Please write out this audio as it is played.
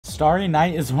Starry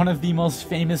Night is one of the most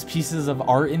famous pieces of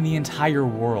art in the entire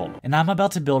world, and I'm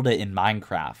about to build it in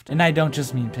Minecraft. And I don't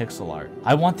just mean pixel art.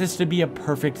 I want this to be a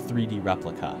perfect 3D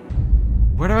replica.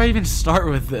 Where do I even start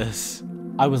with this?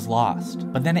 I was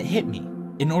lost, but then it hit me.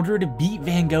 In order to beat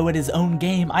Van Gogh at his own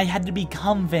game, I had to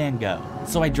become Van Gogh.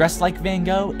 So I dressed like Van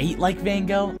Gogh, ate like Van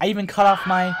Gogh, I even cut off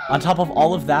my... On top of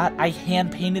all of that, I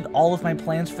hand painted all of my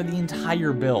plans for the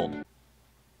entire build.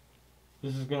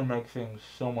 This is gonna make things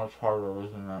so much harder,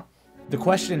 isn't it? The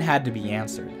question had to be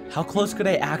answered. How close could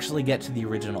I actually get to the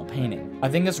original painting? I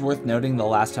think it's worth noting the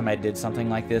last time I did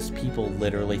something like this, people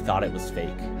literally thought it was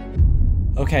fake.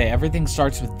 Okay, everything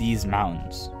starts with these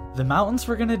mountains. The mountains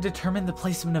were gonna determine the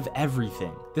placement of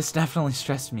everything. This definitely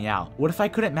stressed me out. What if I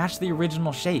couldn't match the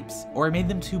original shapes? Or I made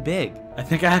them too big? I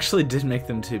think I actually did make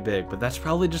them too big, but that's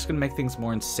probably just gonna make things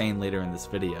more insane later in this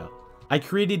video. I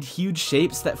created huge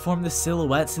shapes that form the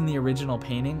silhouettes in the original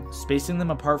painting, spacing them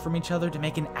apart from each other to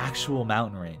make an actual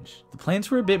mountain range. The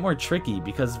plans were a bit more tricky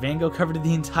because Van Gogh covered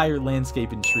the entire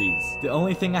landscape in trees. The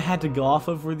only thing I had to go off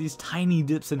of were these tiny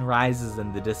dips and rises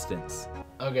in the distance.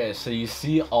 Okay, so you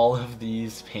see all of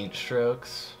these paint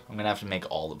strokes? I'm gonna have to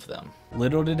make all of them.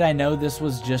 Little did I know this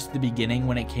was just the beginning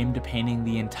when it came to painting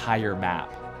the entire map.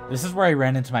 This is where I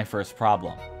ran into my first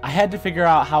problem. I had to figure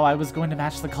out how I was going to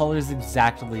match the colors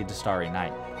exactly to Starry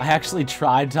Night. I actually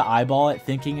tried to eyeball it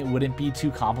thinking it wouldn't be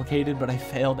too complicated, but I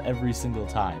failed every single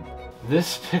time.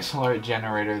 This pixel art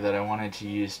generator that I wanted to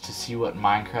use to see what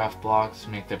Minecraft blocks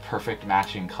make the perfect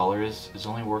matching colors is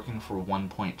only working for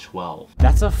 1.12.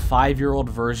 That's a 5-year-old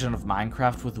version of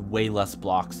Minecraft with way less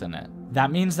blocks in it.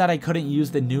 That means that I couldn't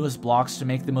use the newest blocks to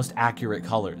make the most accurate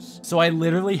colors. So I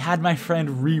literally had my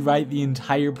friend rewrite the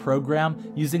entire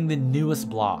program using the newest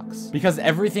blocks, because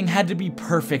everything had to be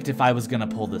perfect if I was gonna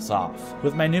pull this off.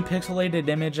 With my new pixelated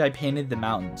image, I painted the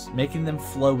mountains, making them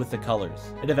flow with the colors.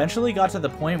 It eventually got to the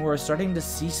point where I was starting to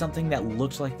see something that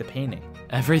looked like the painting.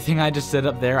 Everything I just did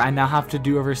up there, I now have to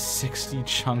do over 60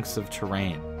 chunks of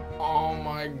terrain. Oh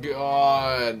my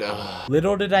god.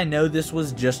 Little did I know this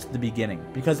was just the beginning,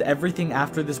 because everything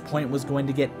after this point was going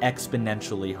to get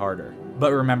exponentially harder.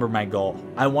 But remember my goal.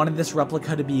 I wanted this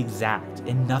replica to be exact,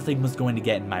 and nothing was going to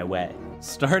get in my way.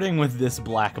 Starting with this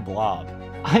black blob.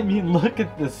 I mean, look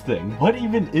at this thing. What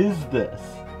even is this?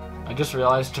 I just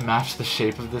realized to match the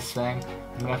shape of this thing,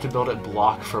 I'm gonna have to build it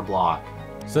block for block.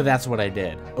 So that's what I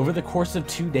did. Over the course of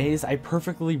 2 days, I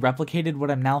perfectly replicated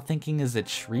what I'm now thinking is a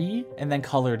tree, and then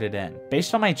colored it in.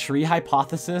 Based on my tree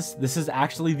hypothesis, this is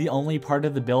actually the only part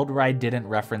of the build where I didn't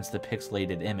reference the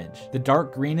pixelated image. The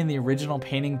dark green in the original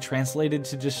painting translated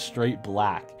to just straight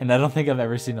black, and I don't think I've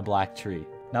ever seen a black tree.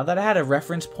 Now that I had a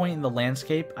reference point in the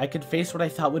landscape, I could face what I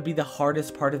thought would be the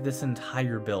hardest part of this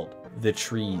entire build. The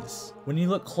trees. When you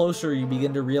look closer, you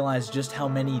begin to realize just how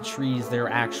many trees there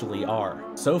actually are.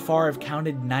 So far, I've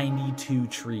counted 92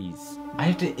 trees. I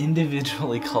have to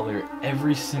individually color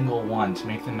every single one to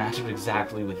make them match up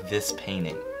exactly with this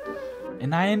painting.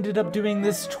 And I ended up doing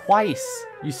this twice.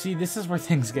 You see, this is where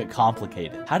things get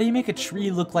complicated. How do you make a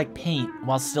tree look like paint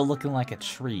while still looking like a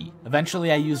tree?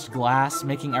 Eventually I used glass,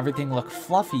 making everything look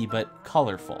fluffy but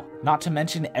colorful. Not to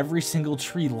mention every single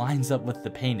tree lines up with the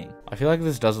painting. I feel like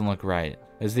this doesn't look right.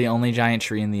 It's the only giant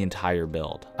tree in the entire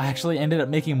build. I actually ended up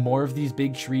making more of these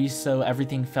big trees so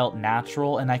everything felt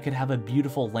natural and I could have a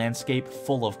beautiful landscape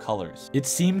full of colors. It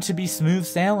seemed to be smooth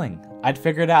sailing. I'd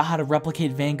figured out how to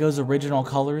replicate Van Gogh's original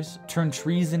colors, turn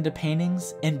trees into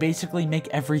paintings, and basically make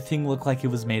everything look like it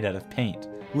was made out of paint.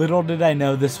 Little did I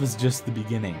know this was just the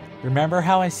beginning. Remember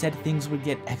how I said things would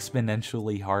get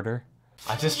exponentially harder?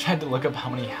 I just tried to look up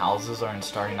how many houses are in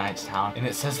Starry Night's town, and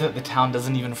it says that the town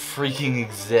doesn't even freaking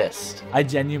exist. I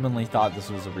genuinely thought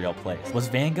this was a real place. Was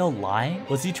Van Gogh lying?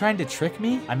 Was he trying to trick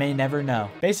me? I may never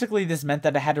know. Basically, this meant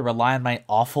that I had to rely on my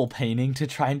awful painting to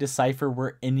try and decipher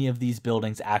where any of these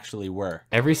buildings actually were.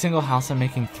 Every single house I'm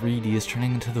making 3D is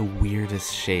turning into the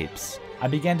weirdest shapes. I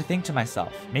began to think to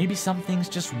myself, maybe some things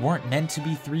just weren't meant to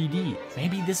be 3D.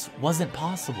 Maybe this wasn't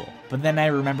possible. But then I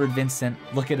remembered Vincent.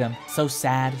 Look at him, so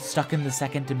sad, stuck in the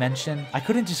second dimension. I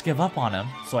couldn't just give up on him,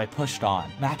 so I pushed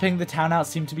on. Mapping the town out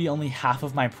seemed to be only half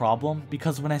of my problem,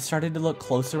 because when I started to look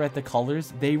closer at the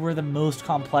colors, they were the most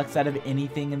complex out of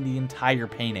anything in the entire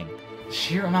painting. The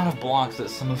sheer amount of blocks that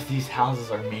some of these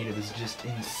houses are made of is just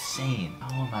insane.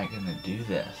 How am I gonna do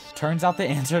this? Turns out the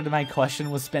answer to my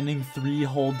question was spending 3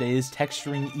 whole days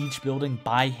texturing each building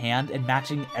by hand and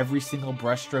matching every single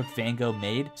brushstroke Van Gogh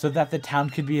made so that the town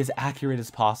could be as accurate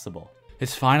as possible.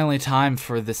 It's finally time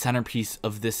for the centerpiece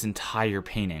of this entire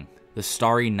painting. The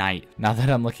Starry Night. Now that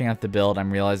I'm looking at the build,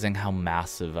 I'm realizing how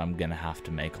massive I'm gonna have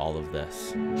to make all of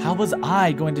this. How was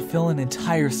I going to fill an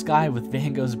entire sky with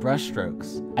Van Gogh's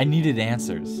brushstrokes? I needed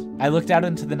answers. I looked out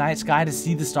into the night sky to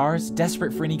see the stars,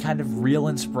 desperate for any kind of real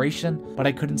inspiration, but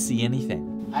I couldn't see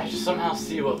anything. I just somehow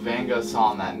see what Van Gogh saw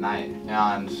on that night, and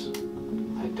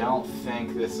I don't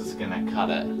think this is gonna cut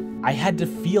it. I had to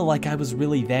feel like I was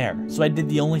really there, so I did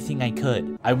the only thing I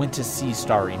could. I went to see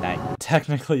Starry Night.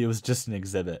 Technically, it was just an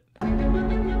exhibit.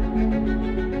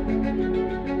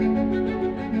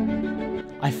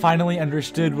 I finally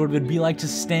understood what it would be like to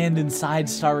stand inside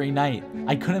Starry Night.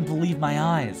 I couldn't believe my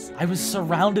eyes. I was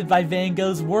surrounded by Van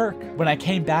Gogh's work. When I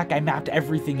came back, I mapped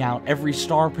everything out, every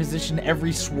star position,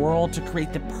 every swirl to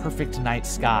create the perfect night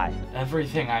sky.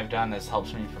 Everything I've done has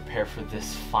helped me prepare for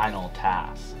this final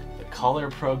task. The color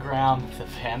program, the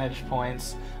vantage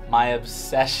points, my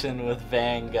obsession with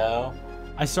Van Gogh.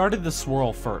 I started the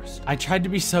swirl first. I tried to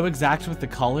be so exact with the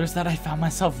colors that I found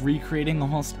myself recreating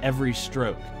almost every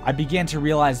stroke. I began to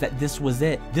realize that this was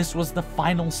it. This was the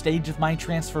final stage of my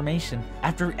transformation.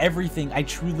 After everything, I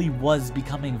truly was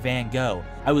becoming Van Gogh.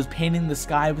 I was painting the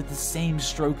sky with the same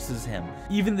strokes as him.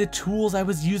 Even the tools I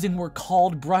was using were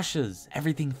called brushes.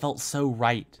 Everything felt so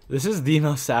right. This is the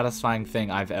most satisfying thing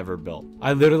I've ever built.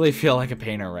 I literally feel like a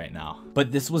painter right now.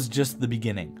 But this was just the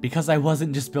beginning, because I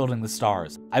wasn't just building the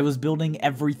stars. I was building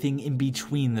everything in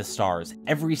between the stars,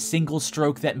 every single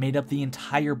stroke that made up the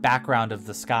entire background of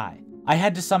the sky. I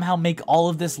had to somehow make all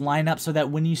of this line up so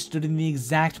that when you stood in the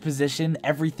exact position,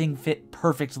 everything fit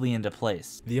perfectly into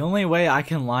place. The only way I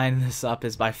can line this up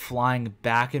is by flying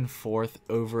back and forth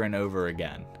over and over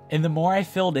again. And the more I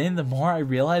filled in, the more I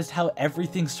realized how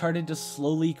everything started to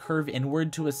slowly curve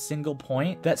inward to a single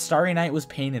point that Starry Night was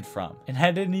painted from. And I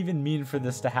didn't even mean for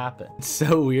this to happen. It's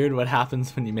so weird what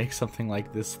happens when you make something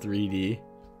like this 3D.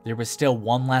 There was still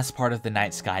one last part of the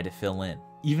night sky to fill in.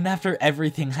 Even after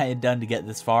everything I had done to get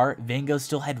this far, Van Gogh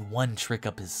still had one trick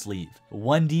up his sleeve.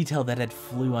 One detail that had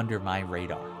flew under my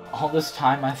radar. All this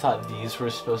time I thought these were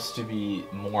supposed to be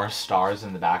more stars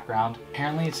in the background.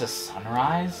 Apparently it's a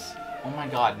sunrise. Oh my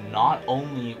god, not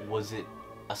only was it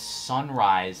a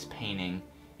sunrise painting,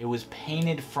 it was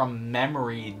painted from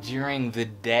memory during the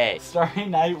day. Starry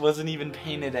Night wasn't even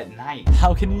painted at night.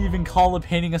 How can you even call a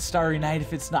painting a Starry Night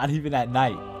if it's not even at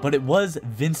night? But it was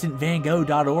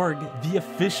vincentvanGogh.org, the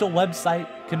official website,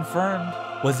 confirmed.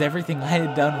 Was everything I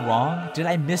had done wrong? Did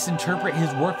I misinterpret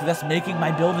his work, thus making my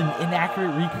build an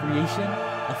inaccurate recreation?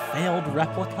 A failed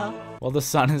replica? Well, the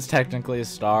sun is technically a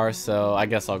star, so I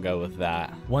guess I'll go with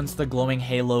that. Once the glowing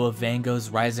halo of Van Gogh's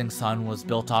rising sun was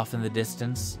built off in the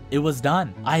distance, it was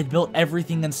done. I had built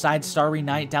everything inside Starry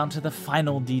Night down to the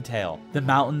final detail. The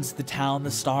mountains, the town, the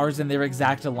stars, and their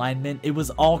exact alignment, it was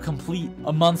all complete.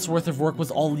 A month's worth of work was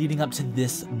all leading up to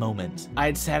this moment. I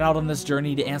had set out on this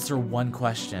journey to answer one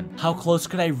question. How close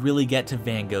could I really get to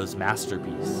Van Gogh's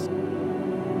masterpiece?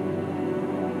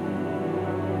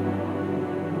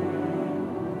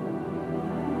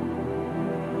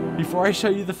 Before I show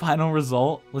you the final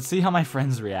result, let's see how my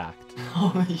friends react.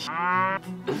 Holy shit.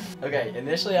 Okay,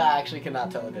 initially I actually could not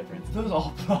tell the difference. Those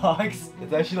all blocks.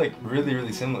 It's actually like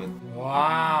really similar.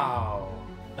 Wow.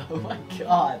 Oh my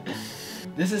god.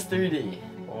 This is 3D.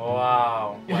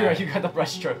 Wow. You got the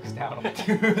brush strokes down.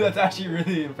 Dude, that's actually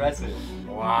really impressive.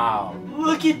 Wow.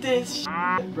 Look at this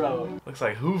shit, bro. Looks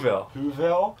like Whoville.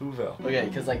 Whoville. Okay,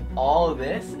 because like all of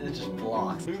this is just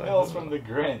blocks. Whoville's from the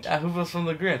Grinch. Yeah, Whoville's from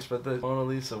the Grinch, but the Mona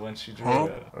Lisa when she drew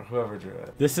it, or whoever drew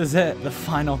it. This is it, the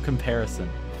final comparison.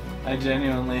 I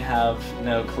genuinely have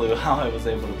no clue how I was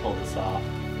able to pull this off.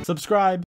 Subscribe.